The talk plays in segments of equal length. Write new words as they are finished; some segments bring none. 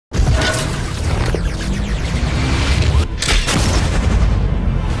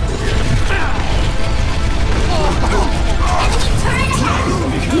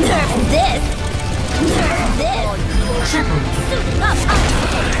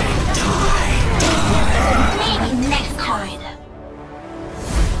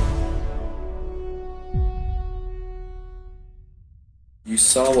You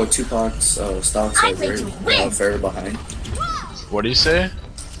saw what Tupac's stock said, right? Farrah behind. What do you say?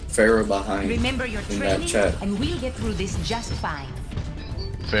 Farrah behind. Remember your in that chat. and we'll get through this just fine.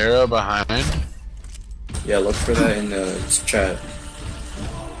 Farrah behind? Yeah, look for that in the chat.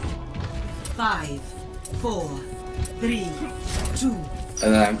 5, 4, 3, 2.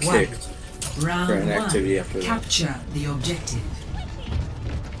 And then I'm kicked Round for an activity after that. Capture the objective.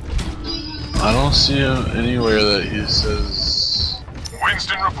 I don't see him anywhere that he says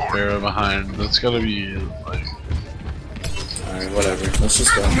Winston report. Farrah behind. That's gotta be like. Alright, whatever. Let's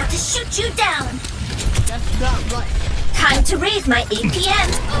just go. I'm gonna have to shoot you down. That's not right. Time to raise my APM.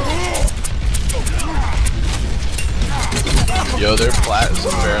 Yo, they're flat as a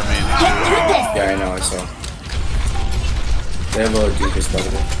Farrah main. Get through this. Yeah, I know, I saw. They have a Doofus, by the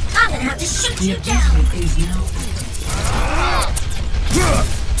way. I'm gonna have to shoot The you down. objective is now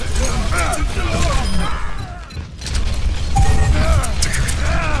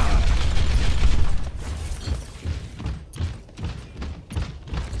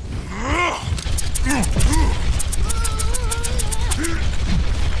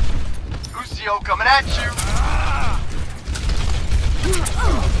Lucio coming at you.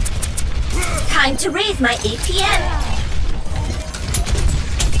 Time to raise my APM.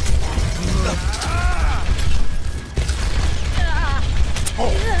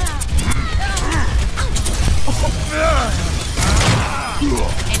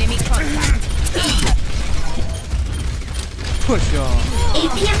 Enemy contact. Push on.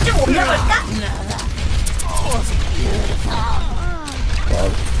 APM 좀 올려볼까? Wow,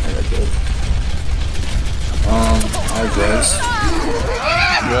 I got killed. I guess.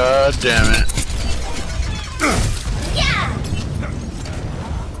 God damn it. Yeah.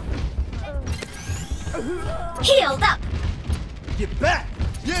 Healed up. Get back.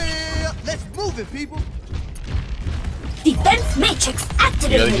 Yeah, let's move it, people. Defense matrix You gotta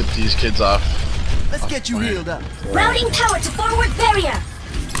activated. get these kids off. Let's get you healed up. Routing power to forward barrier.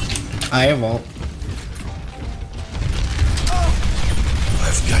 I won't.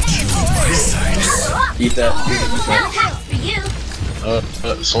 I've got you in my sights. Eat that. Now hacks for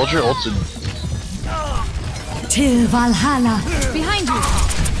you. Soldier ulted. Till Valhalla. Behind you.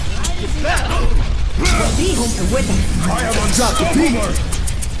 I am on Dr. P.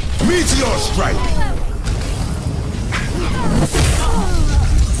 Meteor strike.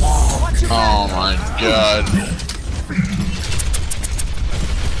 Oh my god.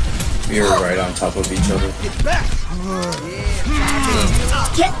 You're right on top of each other. Get back.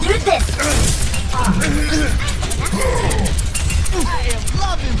 Get through this. I am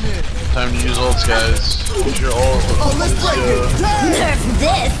loving this. Time to use ults, guys. Use your ult. Oh, let's break it. Nerf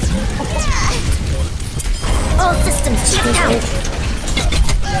this. All systems checked out.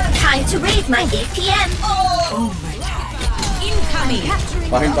 Time to raise my APM. Incoming.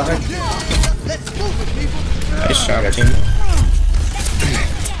 Behind. Let's move it, people. Nice shot, team.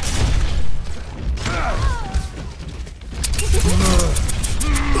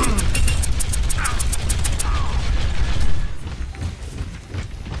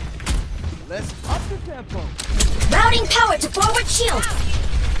 Let's up the tempo. Routing power to forward shield.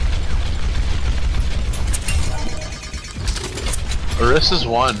 Orissa's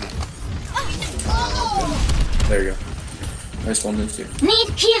one. There you go. Nice one, too. Need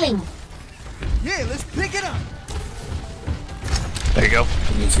healing. Yeah, let's pick it up. There you go.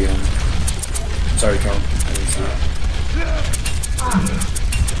 I need you. Sorry, Carl. I didn't see it.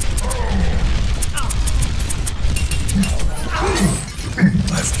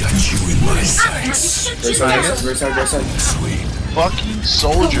 I've got you in my I'm gonna have to sights. shoot Right you side, down. right side. Sweet. Fucking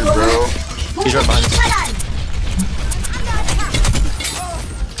soldier, bro. He's right behind us.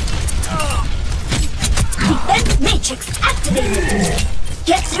 Defense matrix activated.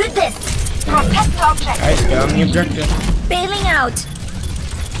 Get through this. Protect object. Guys, get on the objective. Bailing out.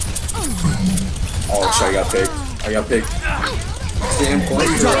 Oh, shit, I got picked. Stand point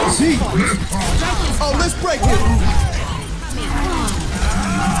for us. Oh, let's break it.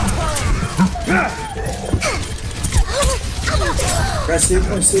 Press stay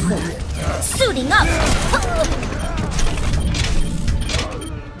point. Suiting up.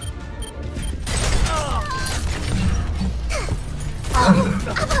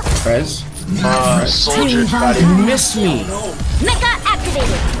 Prez. Soldier. You missed me. Mecha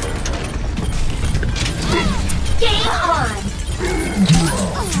activated. Game on.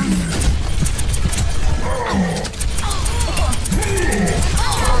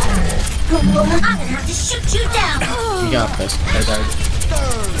 I'm gonna have to shoot you down. You got this. I died.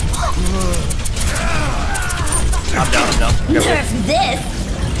 Nerf this.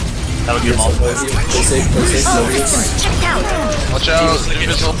 That'll give him all. Play safe, Mobius. Checked out. Watch out,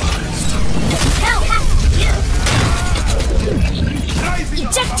 missile.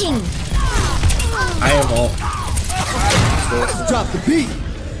 Ejecting. I have ult. Drop the beat.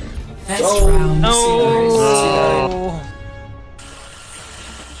 First round. No.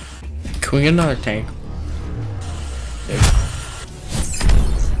 Can we get another tank?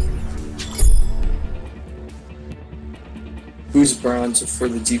 Who's bronze for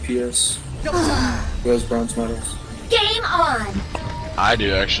the DPS? Who has bronze medals? Game on. I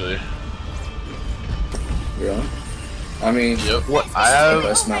do actually. Yeah. I mean, Yep. What? I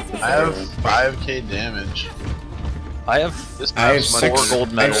best map for have Fire. 5k damage. I have This I have map's four six.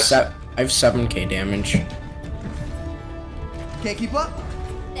 gold medals. I have 7k damage. Can't keep up?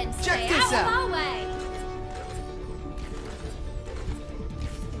 Then Check this out.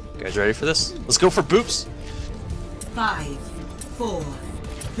 You guys ready for this? Let's go for boops. 5, 4,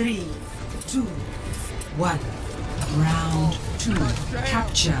 3, 2, 1. Round 2.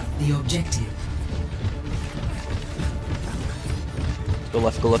 Capture the objective. Go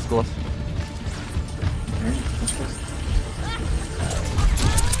left, go left, go left.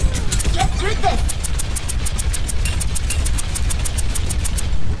 Get through this.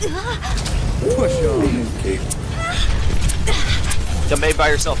 Push on. Okay. Got made by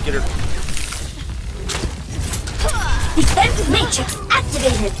yourself, get her. Defense matrix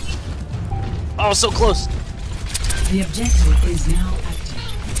activated. Oh, so close. The objective is now active.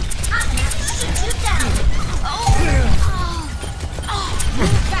 I'm gonna have to shoot you down.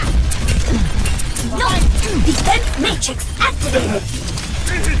 No! Defense matrix activated.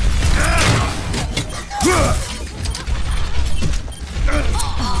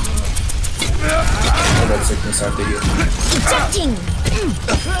 I got sickness after you. Ejecting.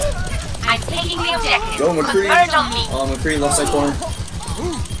 I'm taking the objective. Go, McCree! Burn on me. Oh, McCree, left side corner.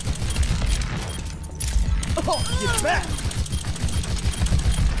 Get back.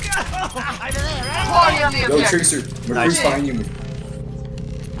 Go, Tracer. McCree's Nice. behind you.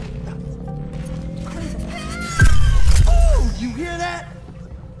 Ooh, you hear that?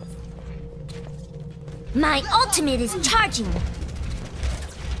 My ultimate is charging.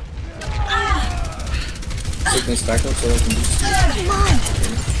 Sickness back up so I can do Come on.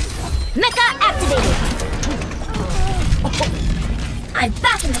 Mecha activated. I'm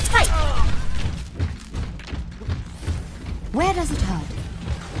back in the fight. Where does it hurt?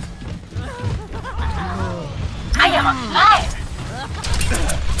 I am on fire.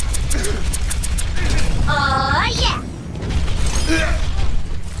 Oh yeah.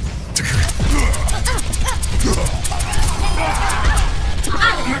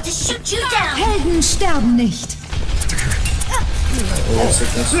 I'm gonna have to shoot you down. Helden sterben nicht. Oh,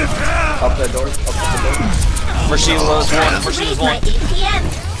 sickness. Up that door. Up the door. Machine lows one, To machine raise is my one. APM.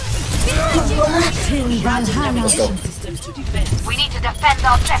 Till Valhalla. Let's go. We need to defend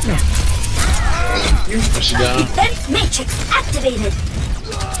the objective. Push you down. Defense matrix activated.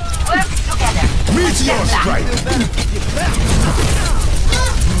 Work together. Meteor strike.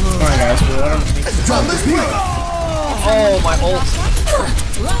 Come on, guys. We let him. Drop this beat. Oh, my ult.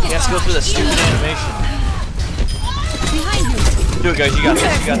 He has to go through the stupid animation. Do it, guys. You got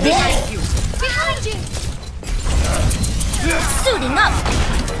this. You got this. Behind you. Suiting up.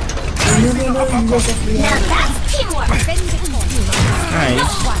 Now that's teamwork.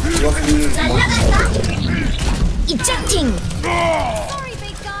 Nice. Ejecting.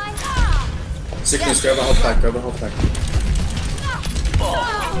 Sickness, grab a health pack. Grab a health pack.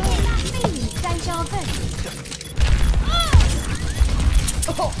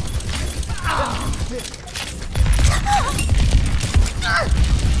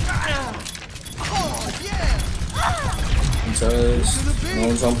 Says, no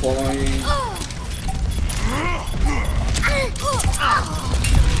one's on point.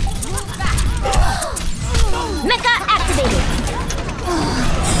 Mecha activated.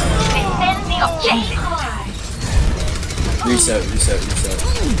 Defend the objective. Reset.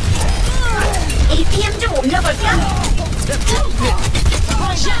 APM 좀 올려볼까?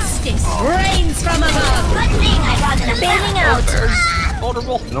 Justice reigns from above. Good thing I got an bailing out.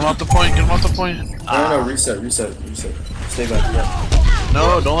 Vulnerable. Get him off the point, get him off the point. No, reset. Stay back. Yeah.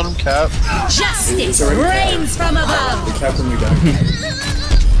 No, don't let him cap. Justice It's already reigns from above. The cap when you die.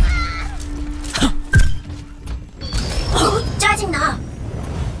 짜증나.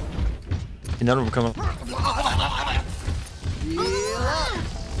 None of them come up.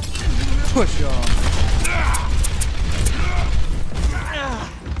 Push on.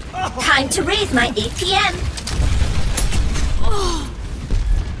 Time to raise my APM.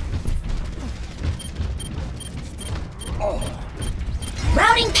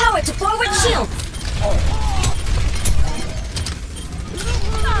 Routing power to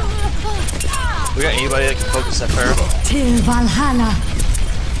got anybody that can focus that Pharaoh? Till Valhalla.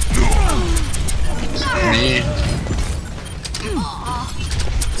 Me.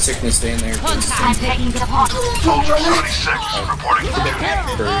 Sickness, stay in there. I'm taking the point. Ultra 26 reporting for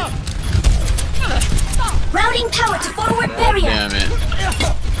Routing power to forward barrier. Damn it.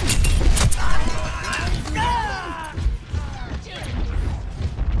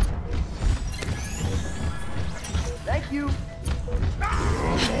 Thank you.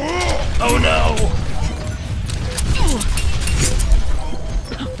 Oh no!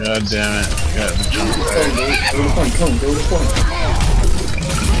 God damn it. Got the jump Go right. to the point, go to the point.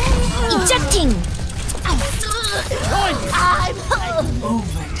 Ejecting. Overtime.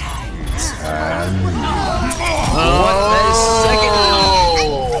 What? That is second.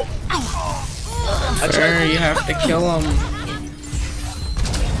 Sir, you have to kill him.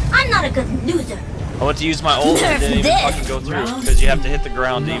 I'm not a good loser. I went to use my ult and it didn't even fucking go through because you have to hit the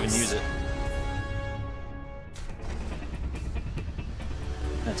ground to even use it.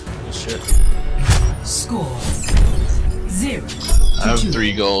 That's bullshit. Score 0. I have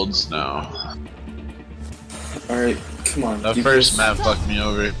 3 golds now. Alright, come on. The DPS. first map fucked me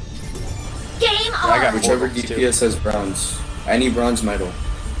over. Game on. I got Whichever 4 golds, too. DPS has bronze. Any bronze medal.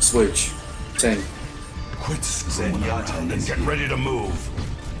 Switch. Tank. Quit Zenyatta and get ready to move.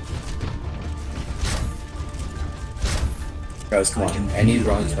 Guys, come on. Any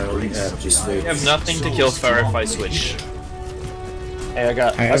bronze medal you have, just switch. I have nothing to kill Pharaoh if I switch. Hey,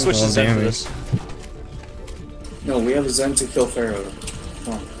 I switched to Zen for this. No, we have a Zen to kill Pharaoh.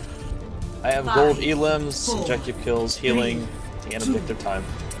 Come on. I have gold elims, objective kills, healing, and objective time.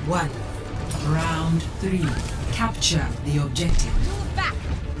 1. Round 3. Capture the objective.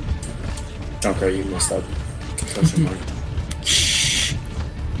 Junker, you messed up. Concussion mark.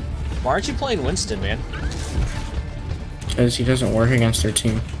 Why aren't you playing Winston, man? Because he doesn't work against their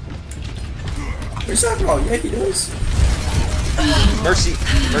team. What are you talking about? Yeah, he does. Mercy's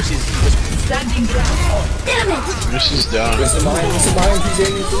Standing ground. Damn it. Mercy's down. What's the mine? What's the mine? He's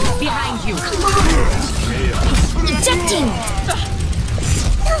aiming for me. Behind you. Ejecting.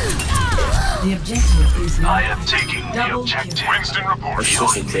 The objective is now. I am taking the Double objective. kill. Winston report. It's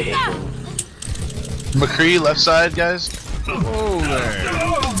just a kill. McCree, left side, guys. Over.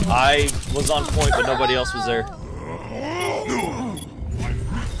 I was on point, but nobody else was there.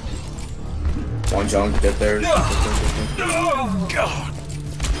 One John, get there.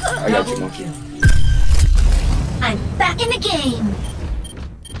 I got you, monkey. I'm back in the game.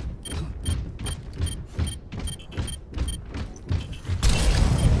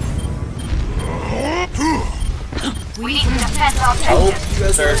 We need to defend our Help, you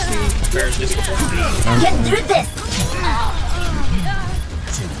guys are Pharaoh's just Get through this.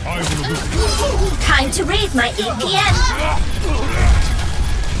 Time to raise my APM.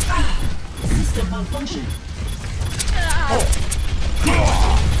 System malfunction.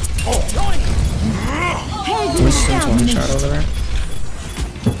 Winston's one shot over there.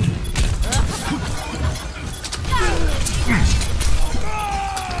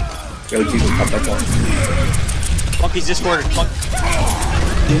 Yo, you can pop that one. Monkey's discorded.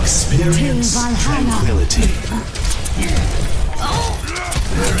 Experience Valhalla. tranquility.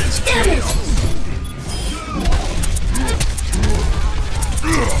 Damn it.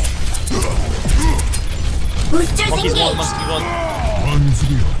 Boosters Monkey's one, engaged. Monkey's one. Run for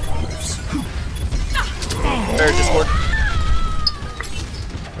the Pharaoh's discord.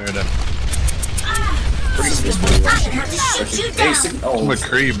 Fair enough. I have to shoot you down. Basic. Oh,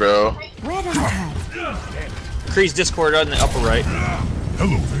 McCree, bro. Where does it hurt? Kree's discord on the upper right.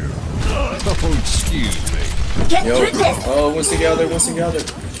 Hello there. Oh, excuse me. Get yo. through this. Oh, once together, once together.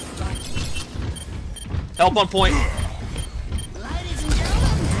 Help on point.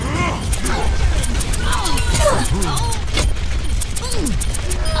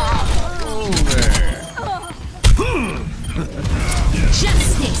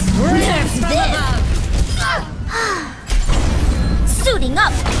 Justice. Nerf this. Suiting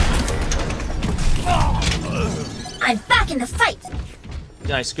up. I'm back in the fight.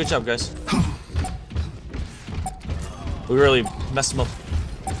 Nice, good job, guys. We really messed him up.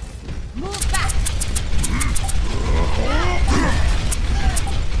 Move back.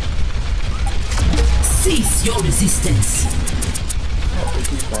 Cease your resistance.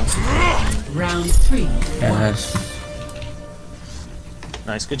 Round 3. Yes.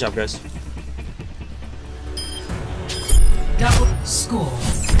 Nice, good job, guys. Double score.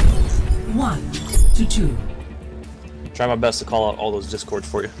 1-2. Try my best to call out all those discords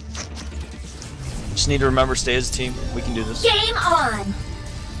for you. Just need to remember, stay as a team. We can do this. Game on.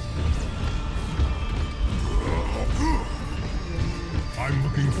 I'm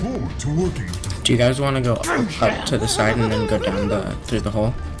looking forward to working with Do you guys want to go up to the side and then go down through the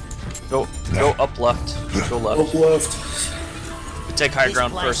hole? Go up left. Go left. Up left. We take high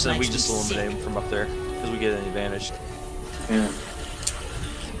ground first, and then we just eliminate them from up there because we get an advantage. Yeah.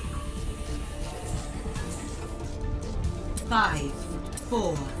 5,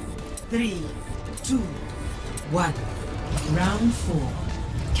 4, 3, 2, 1. Round 4.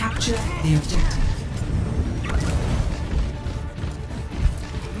 Capture the objective.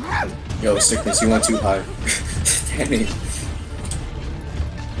 Yo, sickness, you went too high. Damn it.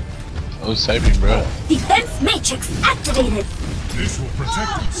 I was typing, bro. Defense matrix activated. This will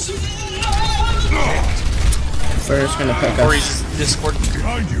protect us. First, gonna pick Or up. he's Discord.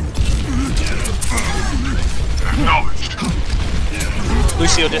 Behind you. Acknowledged.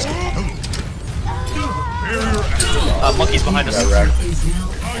 Lucio Discord. Monkey's behind us. Is now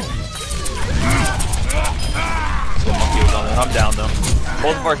So monkey was on there. I'm down though.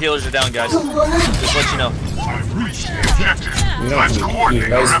 Both of our healers are down, guys. Just let you know. I've reached the objective. We don't Let's need coordinate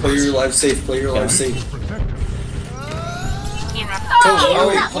you. our Guys, play efforts. your life safe. Play your life safe. Protect us. Oh,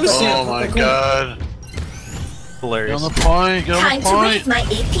 wait, Lucio, Oh my god. Get Hilarious. on the point, get on Time the to point. raise my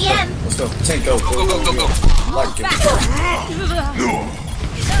APM. Let's go. Tank, go. Go. Lock it.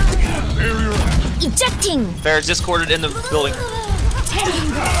 Barrier Ejecting. Bear's discorded in the building. Got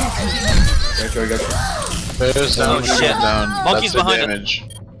you. Bear's down, Oh, shit. shit down. Monkey's That's the behind him. damage. Just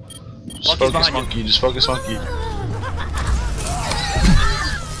Monkey's focus behind you. monkey, just focus monkey.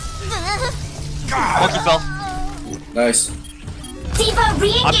 Monkey fell. Nice. D.va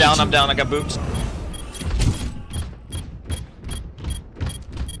re-engaging. I'm down. I got booped.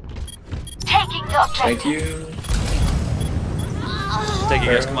 Taking the objective. Thank you. Take it,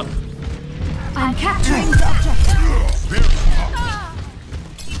 guys. Come on. I'm capturing the objective.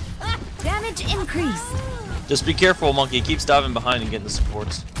 Damage increased. Just be careful, monkey. He keeps diving behind and getting the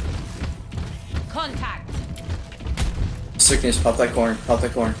supports. Contact. Sickness, pop that corner. Pop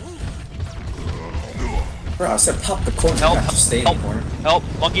that corner. Bro, I said pop the corner. Help, Not just stay in help, the corner. help.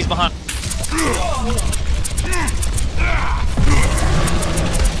 Monkey's behind.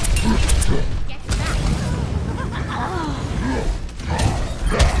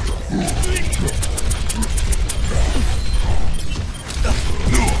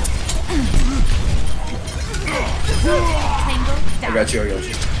 I got you.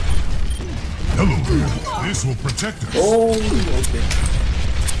 Hello there. This will protect us. Oh, okay.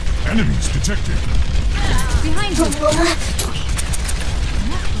 Enemies detected. Behind you.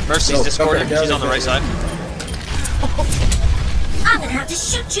 Mercy's Yo, discorded. come back, She's on the right side. I'm gonna have to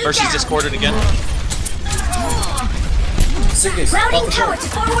shoot you Mercy's down. discorded again. Sickness, pop Routing the tower corner. to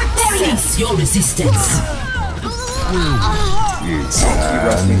forward barrier. face your resistance.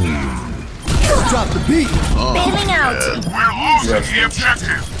 Drop the beat. Bailing out. We're losing the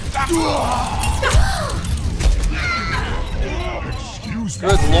objective. Excuse me.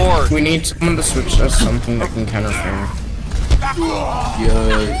 Good lord. We need someone to switch us something that can counter fire.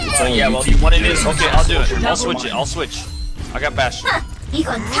 Yeah, it's only Yeah, well, you. what it is? Okay, I'll do it. I'll switch it. I'll switch. I got Bash.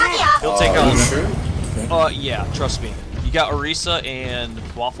 이건 타기야. He'll take Are you out. sure? Yeah, trust me. You got Orisa and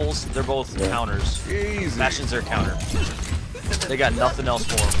Waffles. They're both counters. Bastion's their counter. They got nothing else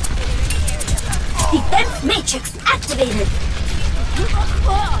for them. Defense matrix activated.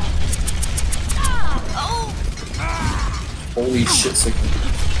 Holy shit, sickness.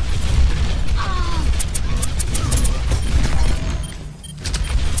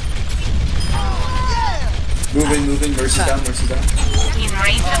 Moving, Mercy down. In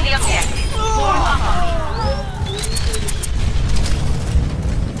range of the objective.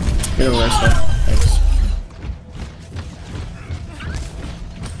 Get a rest up. Thanks.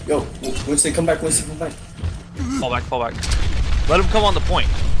 Yo, Winston, come back. Fall back. Let him come on the point.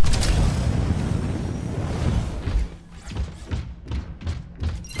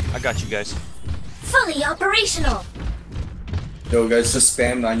 I got you guys. Fully operational. Yo, guys, just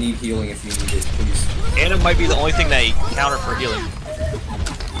spam. I need healing if you need it, please. And it might be the only thing they counter for healing.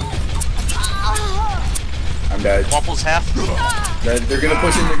 I'm dead. Waffles half. They're gonna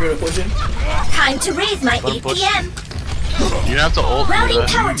push in. Time to raise my Let him push. APM. You have to ult. Routing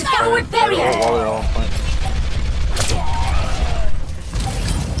tower to forward barrier.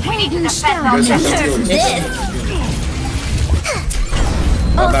 We need to defend You guys have deserve healers. this.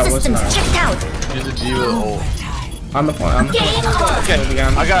 that All was systems not- checked out. Use the D.va ult. On the point. Game on. Okay,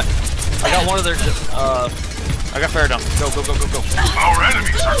 Again. I got one of their. I got Fair down. Go. Our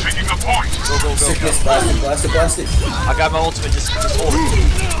enemies are taking the point. Go. Sickness, blast it. I got my ultimate. Just hold it.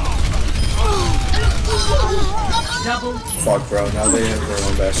 Double Fuck, bro. Now they have their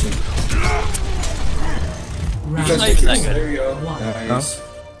own bastion. round. Not even that good. There you go. Nice.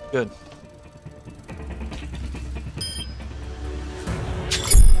 Good.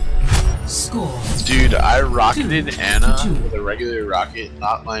 Score. Dude, I rocketed 2-2. Anna with a regular rocket,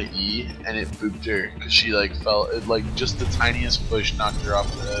 not my E, and it booped her because she like fell. It like just the tiniest push knocked her off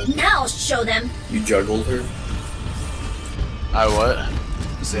the head. Now show them. You juggled her? I what?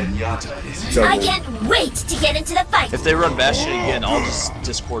 Zenyatta is I Juggled. can't wait to get into the fight. If they run Bastion again, I'll just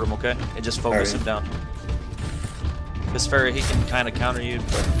discord him, okay? And just focus Alright. him down. This Pharah, he can kind of counter you,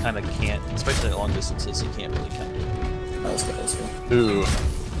 but kind of can't. Especially at long distances, he can't really counter you. Let's go, let's go. Ooh.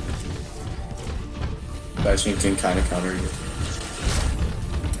 Bastion can kind of counter you.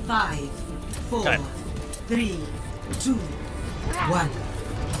 5, 4, Okay. 3, 2, 1.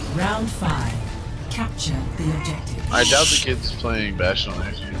 Round 5. Capture the objective. I doubt the kid's playing Bastion on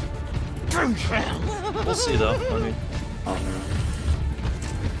their team. We'll see though. I mean, Oh no.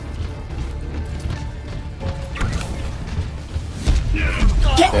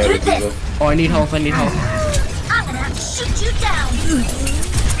 Get There through we this. go. Oh, I need help, I need help. I'm gonna have to shoot you down.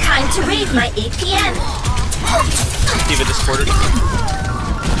 Time to raise my APM. D.va discorded.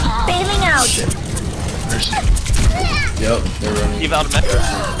 Bailing out. Yep, they're running. D.va out of mech.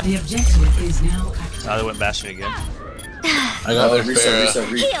 The objective is now captured. Oh, they went Bastion again. I got their reset,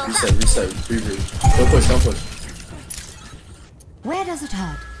 Pharah. reset. Regroup. Don't push, don't push. Where does it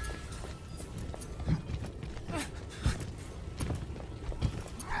hurt?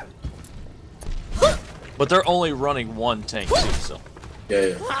 But they're only running one tank too, so.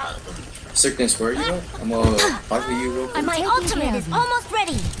 Yeah. Sickness, where are you at? I'm gonna talk to you real quick. My ultimate is almost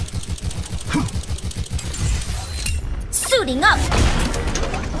ready. Suiting up.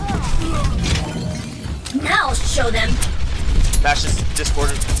 Now show them. Bastion's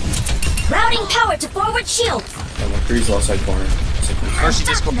discorded. Routing power to forward shield. I'm a freeze lost side corner. Sickness. Mercy Back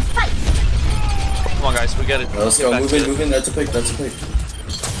in discord. the fight. Come on, guys, we got it. Let's go, move in. That's a pick. I'm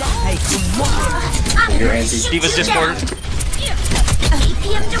Your gonna anti. shoot D.va's you down. discorded.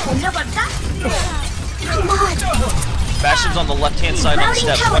 APM to never die. Come on. Bastion's on the left-hand side on the Routing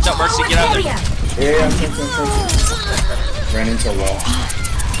steps. power Watch to out, Mercy, forward get out of area. there. Yeah, I'm touching. Ran into a wall.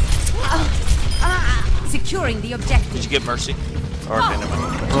 Securing the Did objective. you get Mercy? Or okay, never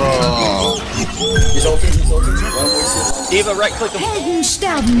mind. Oh. He's ulting. One way shield. D.va, right-click him. Helden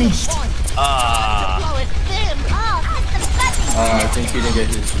sterben nicht. Ah. I think he didn't get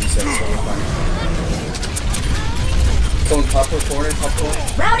his reset, so we're fine. Someone pop her corner.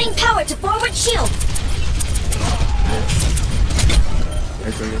 Routing power to forward shield.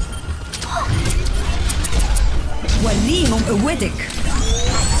 Right there, yes. وليهم قوتك.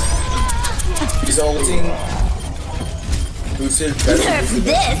 He's ulting. Boosted. Nerf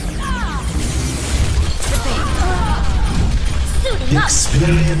this. Suiting up.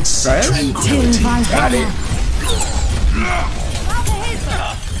 experience tranquility. Got it.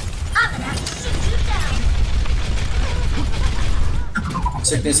 I'm gonna have to shoot you down.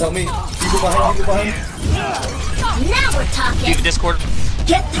 Sickness, help me. People behind. Now we're talking. D.va discord.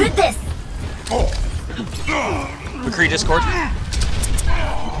 Get through this. McCree discord.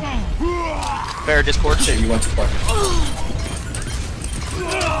 Pharah discord. Shit, you went too far.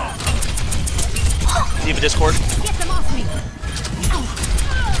 D.va discord. Get them off me.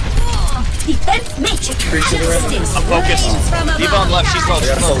 Defense matrix. Preach to the rim. I'm focused. D.va on left, she's low, I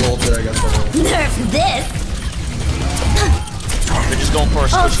got she's so low. ulted, I got so ulted. Nerf this. They're just going for our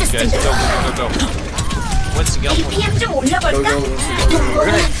Oh, squishies, guys. Go. Winston, get on point. APM to never Go, die. We're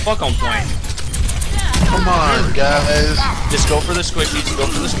gonna fuck on point. Come on, guys. Just go for the squishies, go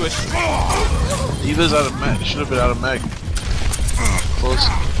for the squish. D.va's out of mech. Should have been out of mech. Close.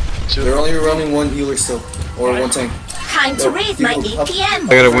 They're only running one healer still. Or one tank. Time to raise my APM.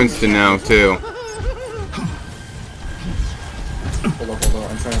 I got a Winston now too. Hold up.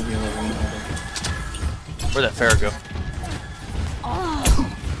 I'm trying to heal everyone. Where'd that Pharah go?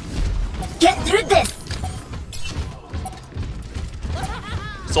 Get through this.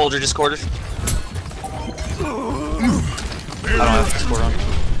 Soldier discorded. I don't have discord on.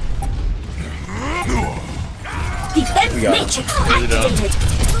 Defense We got it. matrix activated.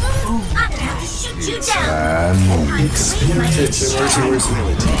 I'm gonna have to shoot you down. Shit, where's he?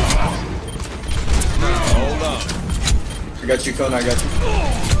 Hold on. I got you, Kona, I got you.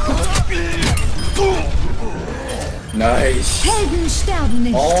 Nice. Helden sterben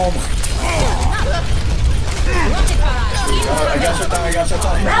nicht. Oh my. I got shut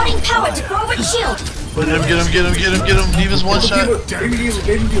down. Routing power to forward shield. Get him. D.va's one shot. Baby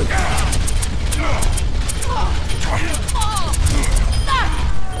deal.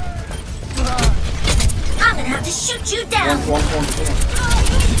 I'm gonna have to shoot you down. One.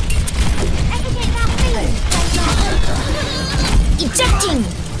 Ejecting.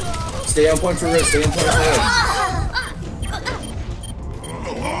 Stay on point for rest.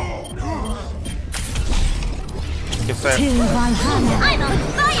 Okay, fair. Till Valhalla. I'm on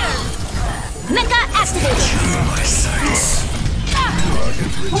fire! Mecha activated! My sights.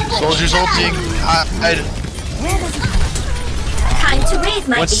 Soldiers ulting. Hide. Time to raise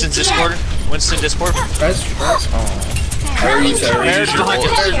my Winston ATM. Discord. Winston Discord. That's oh. Crowning Use tower Bears your behind you.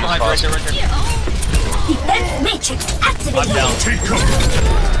 ult Bears as soon as behind you. Right there. Right there. defense matrix I'm activated. down.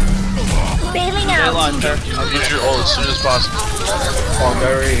 Bailing Stay out. alive, there. Use your ult as soon as possible. Oh,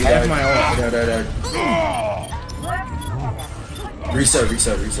 Barry, I have my ult. Reset.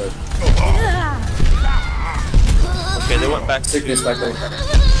 Okay, they went back. Sickness back there.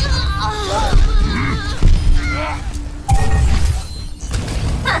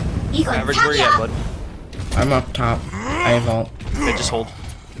 You got Average, where you at, bud? I'm up top. I have ult. Okay, just hold.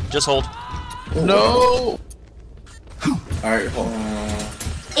 Just hold. No. Alright, hold on.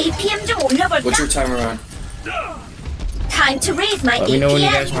 APM door number What's your timer on? Time to raise my Let me know when you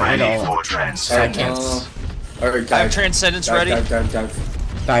guys APM. want me to ult. I can't. Alright, I have dive. Transcendence ready. Dive.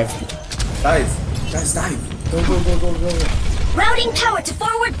 Dive. Guys, dive. Go. Routing power to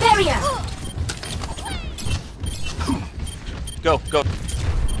forward barrier. Go. Oh, go.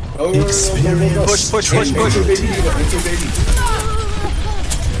 Push. Enter baby.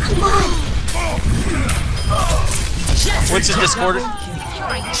 Come on. Winston Discorded.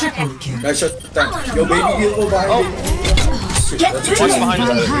 Triple kill. Guys, shut down. Yo, baby, get a little behind me. Get That's through what it. behind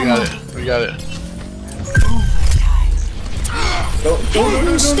you. We got it.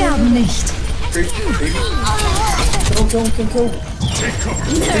 Helden sterben nicht. Baby. Go.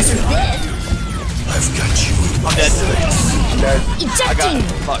 There's this. I've got you. I'm dead. I got Ejecting.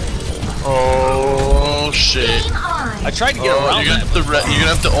 fuck. Oh shit. Game on. I tried to get Oh, around you're that. gonna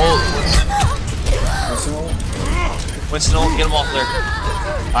have to ult. Winston, ult, get him off there.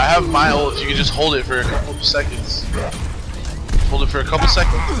 I have my ult. You can just hold it for a couple seconds. Hold it for a couple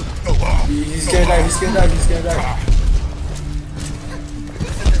seconds. He's gonna die.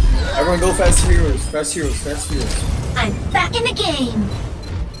 Everyone go fast heroes. I'm back in the game.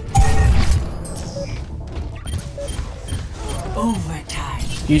 Overtime.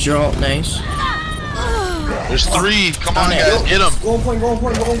 Use your ult, nice. There's 3. Come on, guys, get them. Go on point.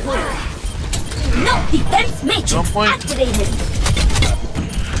 No defense matrix No point. activated.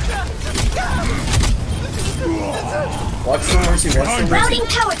 Watch the mercy. Routing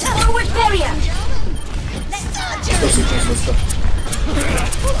power to forward barrier. Let's go.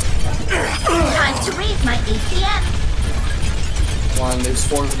 Time to raise my ATM. Come on, there's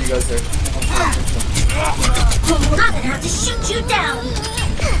 4 of you guys there. I'm gonna have to shoot you down.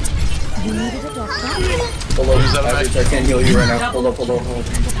 Hold up, average, I can't heal you right now. Hold up.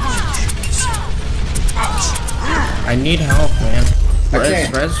 I need help, man.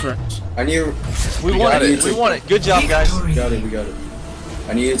 can't. Res. I need. We won it. Good job, guys. We got it.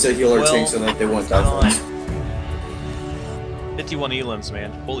 I needed to heal our tank so that they won't die from us. 51 elims,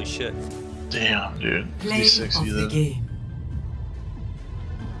 man. Holy shit. Damn, dude. Play He's 60 of the then. game.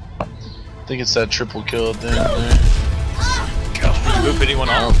 I think it's that triple kill at the end there. Boop anyone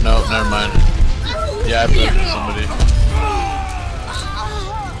Oh, off? no, never mind. Yeah, I booped somebody.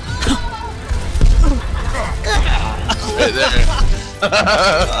 Right there.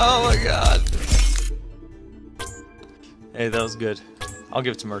 Oh my god. Hey, that was good. I'll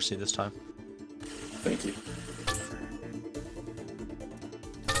give it to Mercy this time. Thank you.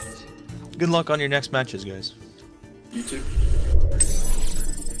 Good luck on your next matches, guys. You too.